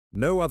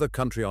No other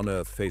country on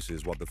Earth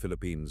faces what the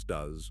Philippines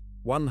does.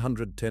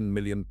 110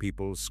 million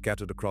people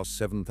scattered across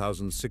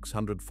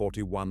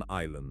 7,641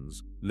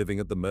 islands, living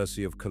at the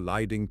mercy of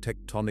colliding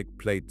tectonic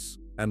plates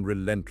and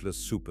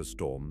relentless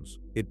superstorms.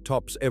 It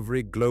tops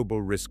every global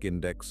risk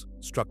index,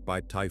 struck by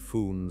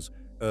typhoons,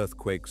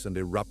 earthquakes, and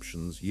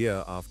eruptions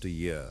year after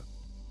year.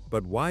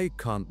 But why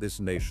can't this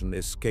nation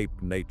escape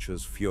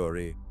nature's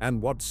fury,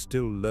 and what's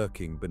still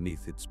lurking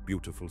beneath its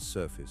beautiful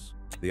surface?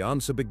 The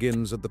answer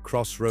begins at the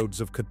crossroads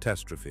of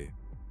catastrophe.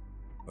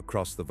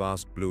 Across the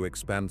vast blue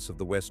expanse of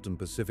the Western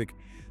Pacific,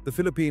 the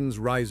Philippines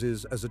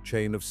rises as a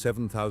chain of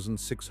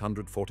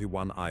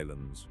 7,641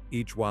 islands,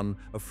 each one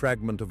a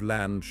fragment of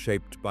land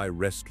shaped by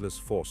restless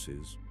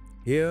forces.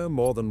 Here,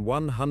 more than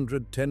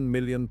 110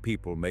 million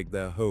people make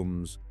their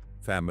homes,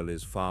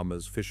 families,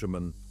 farmers,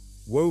 fishermen,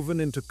 woven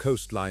into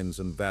coastlines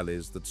and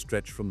valleys that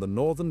stretch from the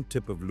northern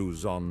tip of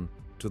Luzon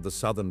to the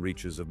southern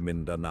reaches of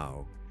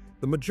Mindanao.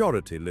 The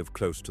majority live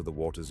close to the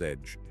water's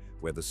edge,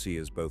 where the sea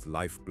is both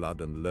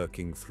lifeblood and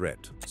lurking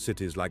threat.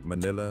 Cities like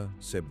Manila,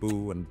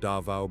 Cebu, and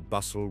Davao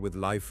bustle with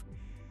life,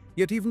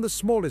 yet even the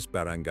smallest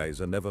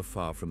barangays are never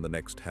far from the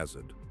next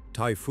hazard.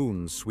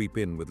 Typhoons sweep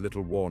in with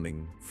little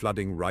warning,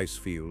 flooding rice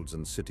fields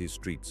and city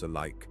streets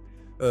alike.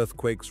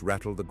 Earthquakes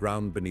rattle the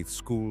ground beneath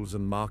schools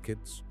and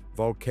markets.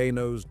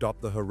 Volcanoes dot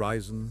the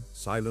horizon,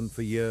 silent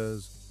for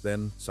years,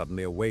 then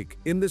suddenly awake.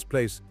 In this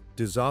place,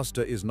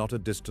 disaster is not a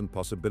distant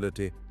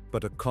possibility,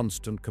 but a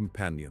constant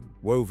companion,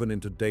 woven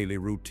into daily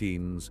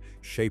routines,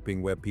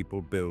 shaping where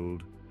people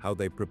build, how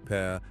they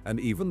prepare, and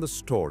even the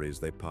stories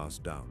they pass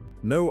down.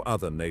 No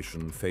other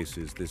nation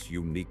faces this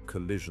unique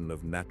collision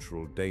of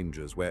natural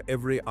dangers, where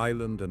every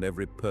island and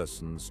every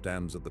person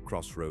stands at the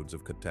crossroads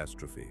of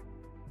catastrophe.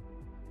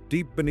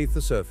 Deep beneath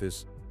the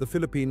surface, the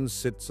Philippines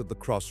sits at the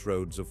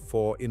crossroads of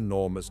four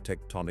enormous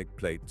tectonic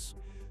plates: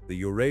 the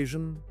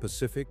Eurasian,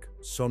 Pacific,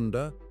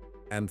 Sunda,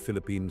 and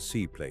Philippine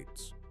sea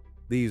plates.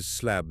 These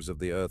slabs of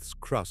the Earth's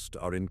crust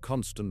are in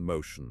constant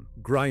motion,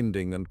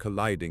 grinding and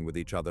colliding with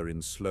each other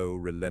in slow,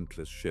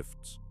 relentless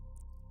shifts.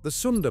 The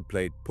Sunda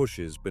plate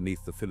pushes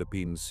beneath the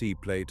Philippine sea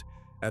plate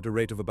at a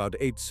rate of about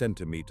 8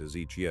 centimeters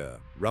each year,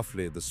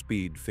 roughly the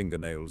speed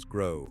fingernails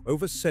grow.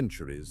 Over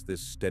centuries, this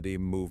steady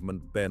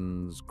movement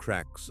bends,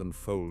 cracks, and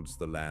folds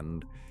the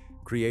land,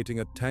 creating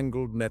a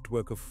tangled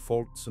network of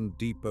faults and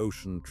deep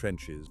ocean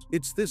trenches.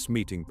 It's this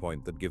meeting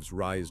point that gives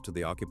rise to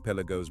the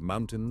archipelago's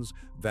mountains,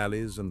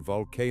 valleys, and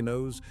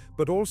volcanoes,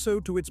 but also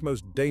to its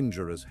most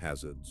dangerous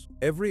hazards.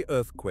 Every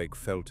earthquake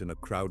felt in a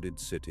crowded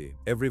city,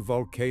 every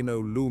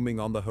volcano looming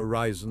on the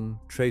horizon,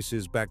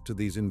 traces back to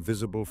these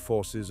invisible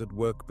forces at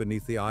work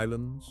beneath the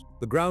islands.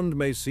 The ground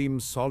may seem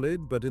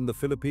solid, but in the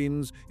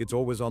Philippines, it's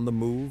always on the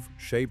move,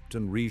 shaped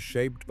and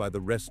reshaped by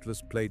the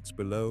restless plates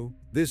below.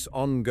 This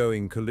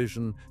ongoing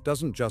collision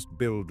doesn't just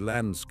build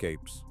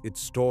landscapes, it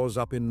stores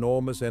up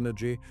enormous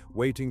energy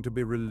waiting to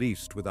be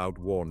released without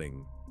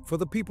warning. For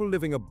the people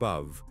living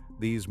above,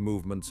 these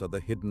movements are the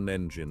hidden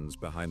engines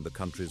behind the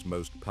country's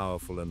most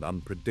powerful and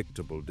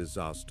unpredictable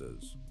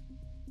disasters.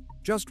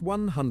 Just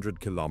 100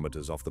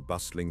 kilometers off the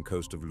bustling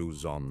coast of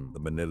Luzon,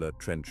 the Manila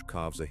Trench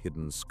carves a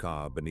hidden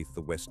scar beneath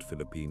the West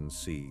Philippine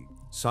Sea.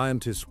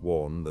 Scientists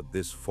warn that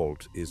this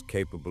fault is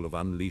capable of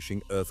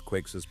unleashing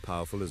earthquakes as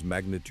powerful as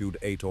magnitude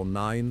 8 or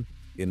 9,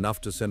 enough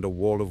to send a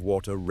wall of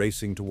water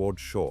racing toward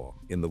shore.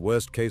 In the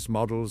worst-case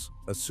models,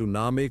 a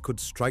tsunami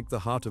could strike the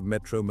heart of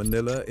Metro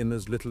Manila in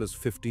as little as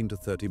 15 to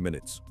 30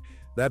 minutes.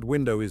 That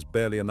window is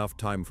barely enough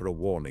time for a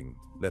warning,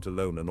 let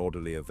alone an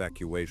orderly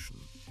evacuation.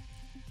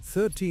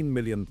 13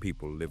 million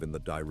people live in the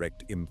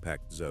direct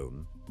impact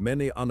zone,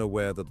 many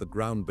unaware that the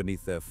ground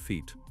beneath their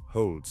feet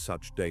holds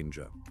such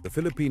danger. The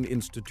Philippine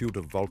Institute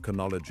of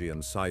Volcanology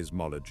and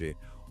Seismology,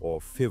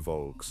 or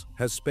PHIVOLCS,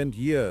 has spent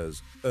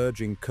years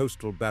urging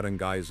coastal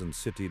barangays and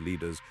city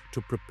leaders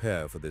to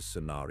prepare for this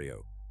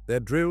scenario. Their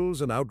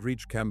drills and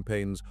outreach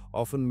campaigns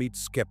often meet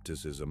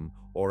skepticism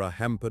or are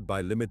hampered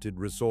by limited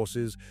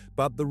resources,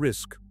 but the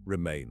risk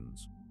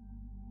remains.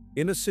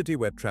 In a city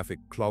where traffic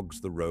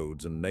clogs the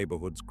roads and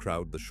neighborhoods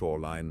crowd the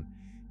shoreline,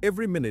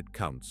 every minute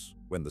counts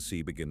when the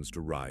sea begins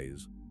to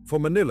rise. For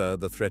Manila,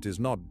 the threat is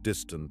not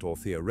distant or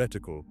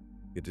theoretical.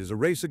 It is a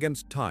race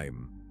against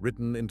time,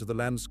 written into the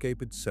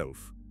landscape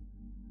itself.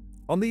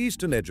 On the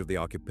eastern edge of the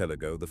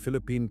archipelago, the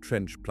Philippine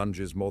Trench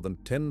plunges more than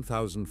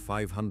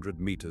 10,500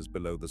 meters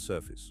below the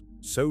surface,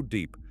 so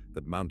deep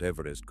that Mount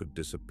Everest could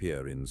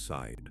disappear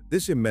inside.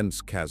 This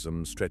immense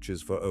chasm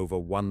stretches for over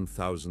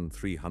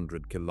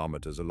 1,300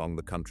 kilometers along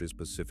the country's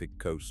Pacific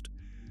coast,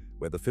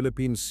 where the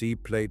Philippine sea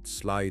plate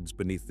slides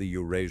beneath the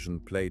Eurasian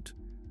plate,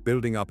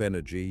 building up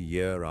energy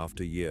year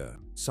after year.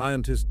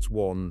 Scientists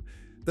warn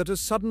that a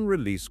sudden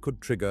release could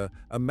trigger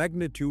a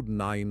magnitude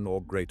 9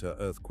 or greater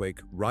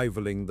earthquake,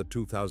 rivaling the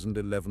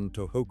 2011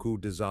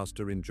 Tohoku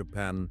disaster in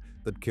Japan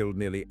that killed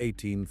nearly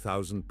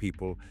 18,000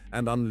 people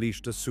and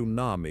unleashed a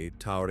tsunami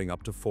towering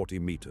up to 40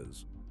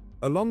 meters.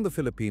 Along the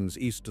Philippines'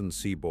 eastern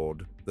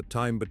seaboard, the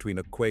time between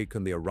a quake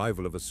and the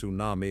arrival of a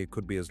tsunami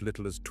could be as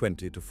little as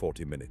 20 to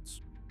 40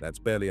 minutes. That's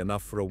barely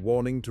enough for a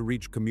warning to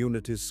reach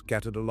communities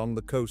scattered along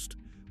the coast,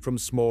 from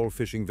small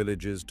fishing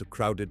villages to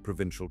crowded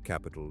provincial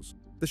capitals.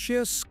 The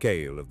sheer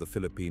scale of the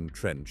Philippine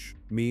Trench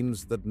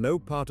means that no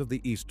part of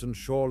the eastern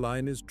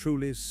shoreline is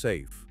truly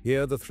safe.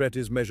 Here, the threat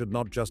is measured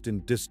not just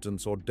in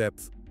distance or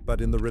depth, but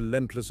in the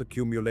relentless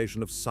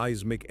accumulation of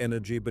seismic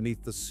energy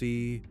beneath the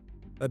sea,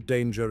 a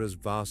danger as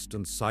vast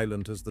and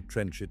silent as the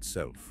trench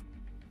itself.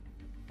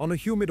 On a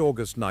humid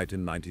August night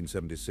in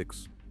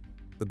 1976,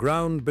 the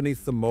ground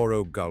beneath the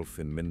Moro Gulf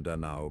in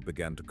Mindanao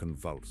began to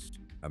convulse.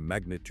 A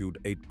magnitude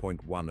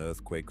 8.1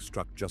 earthquake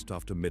struck just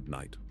after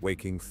midnight,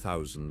 waking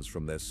thousands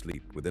from their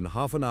sleep. Within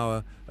half an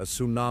hour, a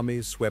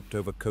tsunami swept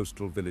over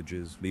coastal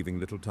villages, leaving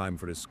little time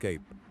for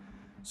escape.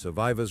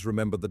 Survivors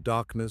remember the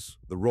darkness,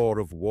 the roar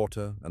of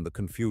water, and the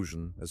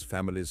confusion as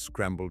families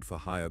scrambled for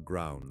higher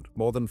ground.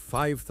 More than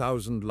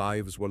 5,000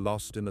 lives were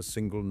lost in a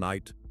single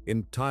night,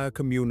 entire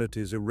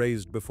communities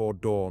erased before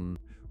dawn.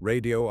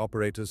 Radio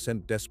operators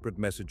sent desperate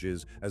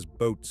messages as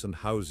boats and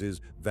houses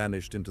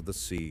vanished into the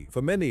sea.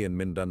 For many in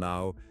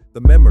Mindanao,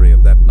 the memory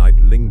of that night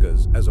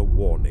lingers as a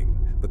warning.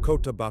 The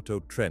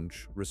Cotabato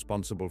Trench,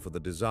 responsible for the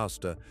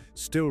disaster,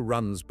 still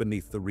runs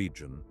beneath the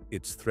region,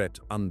 its threat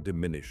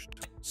undiminished.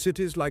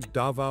 Cities like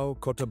Davao,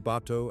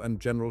 Cotabato,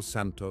 and General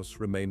Santos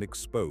remain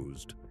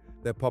exposed,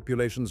 their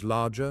populations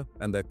larger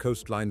and their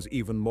coastlines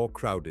even more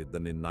crowded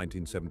than in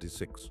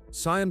 1976.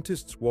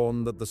 Scientists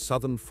warn that the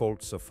southern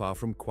faults are far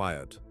from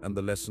quiet, and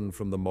the lesson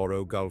from the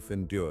Moro Gulf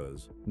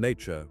endures.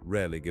 Nature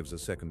rarely gives a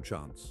second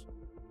chance.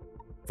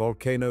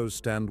 Volcanoes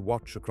stand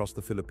watch across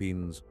the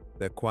Philippines,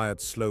 their quiet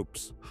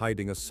slopes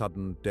hiding a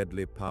sudden,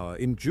 deadly power.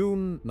 In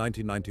June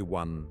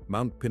 1991,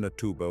 Mount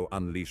Pinatubo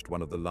unleashed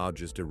one of the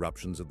largest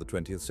eruptions of the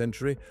 20th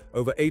century.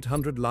 Over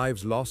 800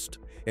 lives lost,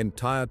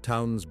 entire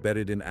towns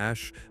buried in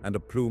ash, and a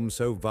plume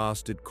so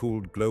vast it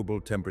cooled global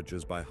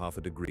temperatures by half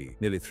a degree.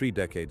 Nearly 3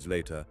 decades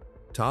later,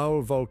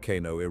 Taal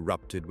volcano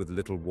erupted with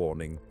little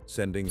warning,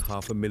 sending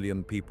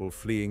 500,000 people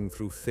fleeing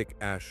through thick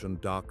ash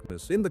and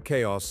darkness. In the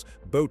chaos,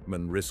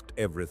 boatmen risked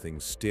everything,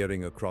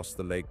 steering across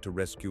the lake to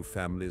rescue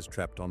families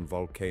trapped on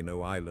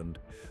Volcano Island.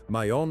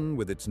 Mayon,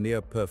 with its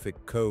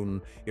near-perfect cone,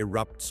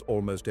 erupts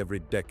almost every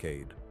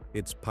decade,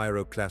 its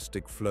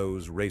pyroclastic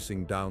flows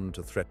racing down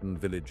to threaten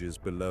villages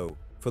below.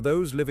 For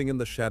those living in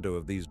the shadow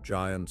of these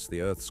giants,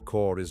 the Earth's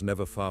core is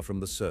never far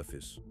from the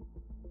surface.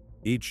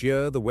 Each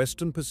year, the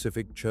Western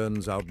Pacific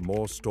churns out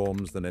more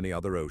storms than any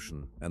other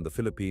ocean, and the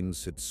Philippines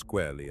sits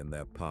squarely in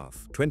their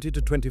path. 20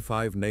 to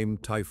 25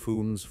 named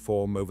typhoons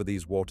form over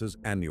these waters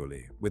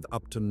annually, with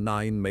up to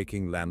 9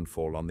 making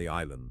landfall on the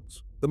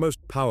islands. The most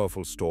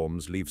powerful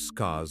storms leave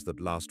scars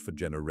that last for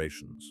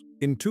generations.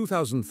 In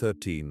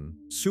 2013,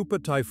 Super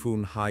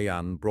Typhoon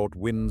Haiyan brought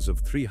winds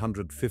of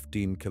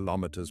 315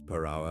 kilometers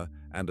per hour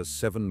and a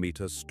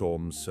 7-meter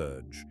storm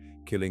surge,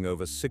 killing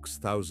over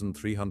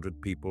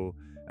 6,300 people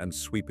and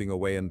sweeping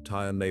away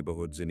entire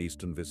neighborhoods in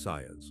eastern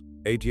Visayas.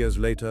 8 years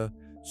later,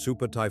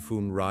 Super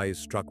Typhoon Rai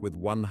struck with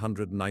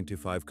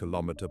 195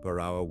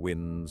 km/h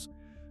winds,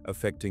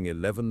 affecting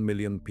 11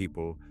 million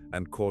people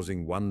and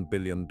causing $1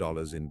 billion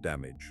in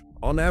damage.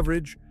 On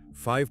average,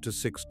 5 to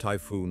 6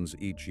 typhoons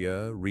each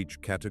year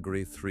reach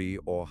Category 3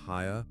 or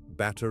higher,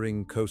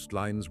 battering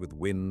coastlines with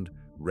wind,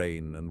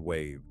 rain, and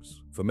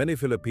waves. For many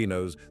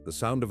Filipinos, the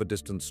sound of a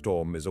distant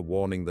storm is a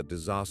warning that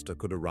disaster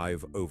could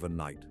arrive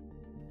overnight.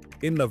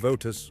 In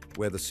Navotas,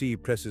 where the sea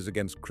presses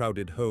against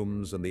crowded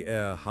homes and the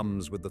air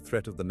hums with the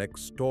threat of the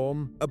next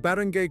storm, a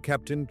barangay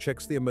captain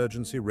checks the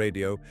emergency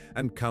radio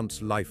and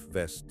counts life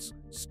vests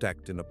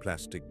stacked in a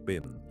plastic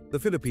bin. The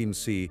Philippine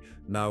Sea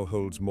now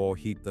holds more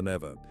heat than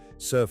ever.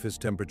 Surface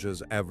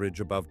temperatures average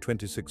above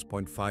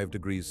 26.5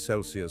 degrees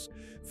Celsius,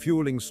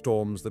 fueling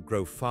storms that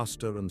grow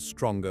faster and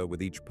stronger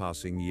with each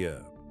passing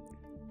year.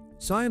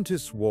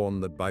 Scientists warn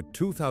that by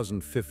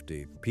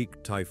 2050,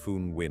 peak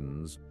typhoon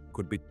winds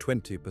could be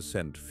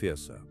 20%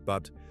 fiercer,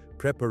 but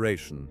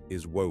preparation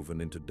is woven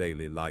into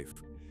daily life.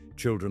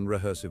 Children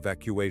rehearse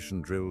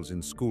evacuation drills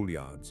in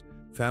schoolyards.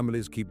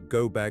 Families keep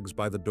go-bags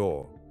by the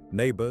door.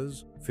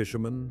 Neighbors,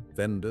 fishermen,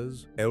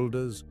 vendors,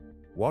 elders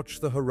watch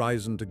the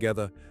horizon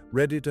together,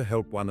 ready to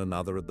help one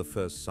another at the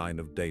first sign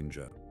of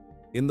danger.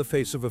 In the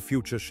face of a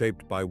future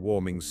shaped by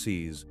warming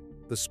seas,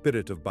 the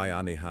spirit of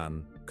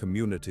Bayanihan,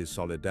 community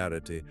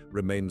solidarity,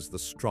 remains the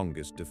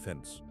strongest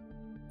defense.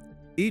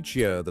 Each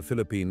year, the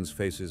Philippines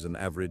faces an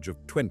average of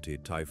 20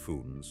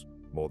 typhoons,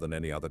 more than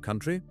any other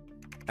country,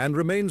 and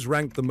remains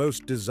ranked the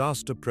most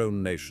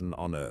disaster-prone nation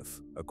on Earth,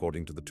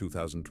 according to the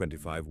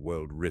 2025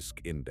 World Risk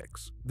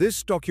Index.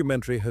 This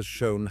documentary has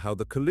shown how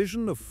the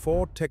collision of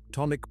 4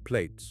 tectonic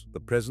plates, the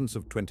presence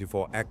of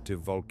 24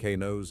 active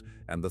volcanoes,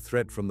 and the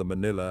threat from the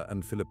Manila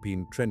and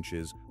Philippine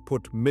trenches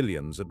put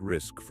millions at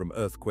risk from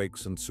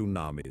earthquakes and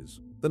tsunamis.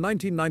 The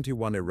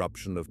 1991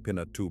 eruption of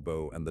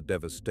Pinatubo and the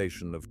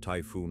devastation of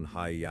Typhoon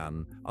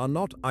Haiyan are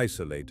not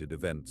isolated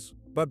events,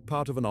 but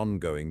part of an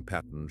ongoing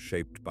pattern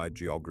shaped by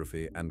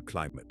geography and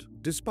climate.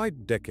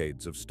 Despite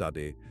decades of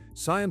study,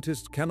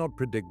 scientists cannot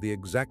predict the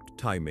exact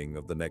timing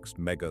of the next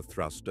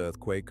mega-thrust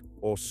earthquake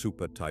or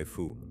super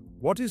typhoon.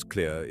 What is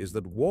clear is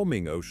that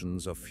warming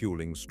oceans are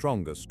fueling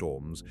stronger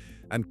storms,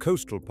 and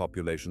coastal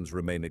populations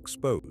remain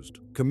exposed.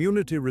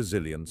 Community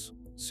resilience,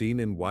 seen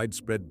in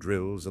widespread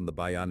drills and the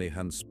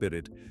Bayanihan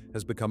spirit,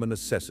 has become a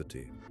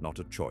necessity, not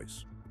a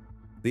choice.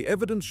 The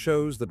evidence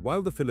shows that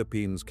while the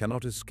Philippines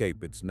cannot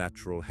escape its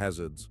natural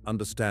hazards,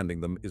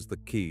 understanding them is the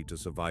key to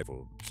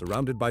survival.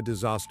 Surrounded by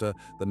disaster,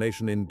 the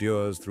nation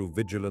endures through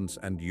vigilance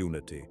and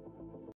unity.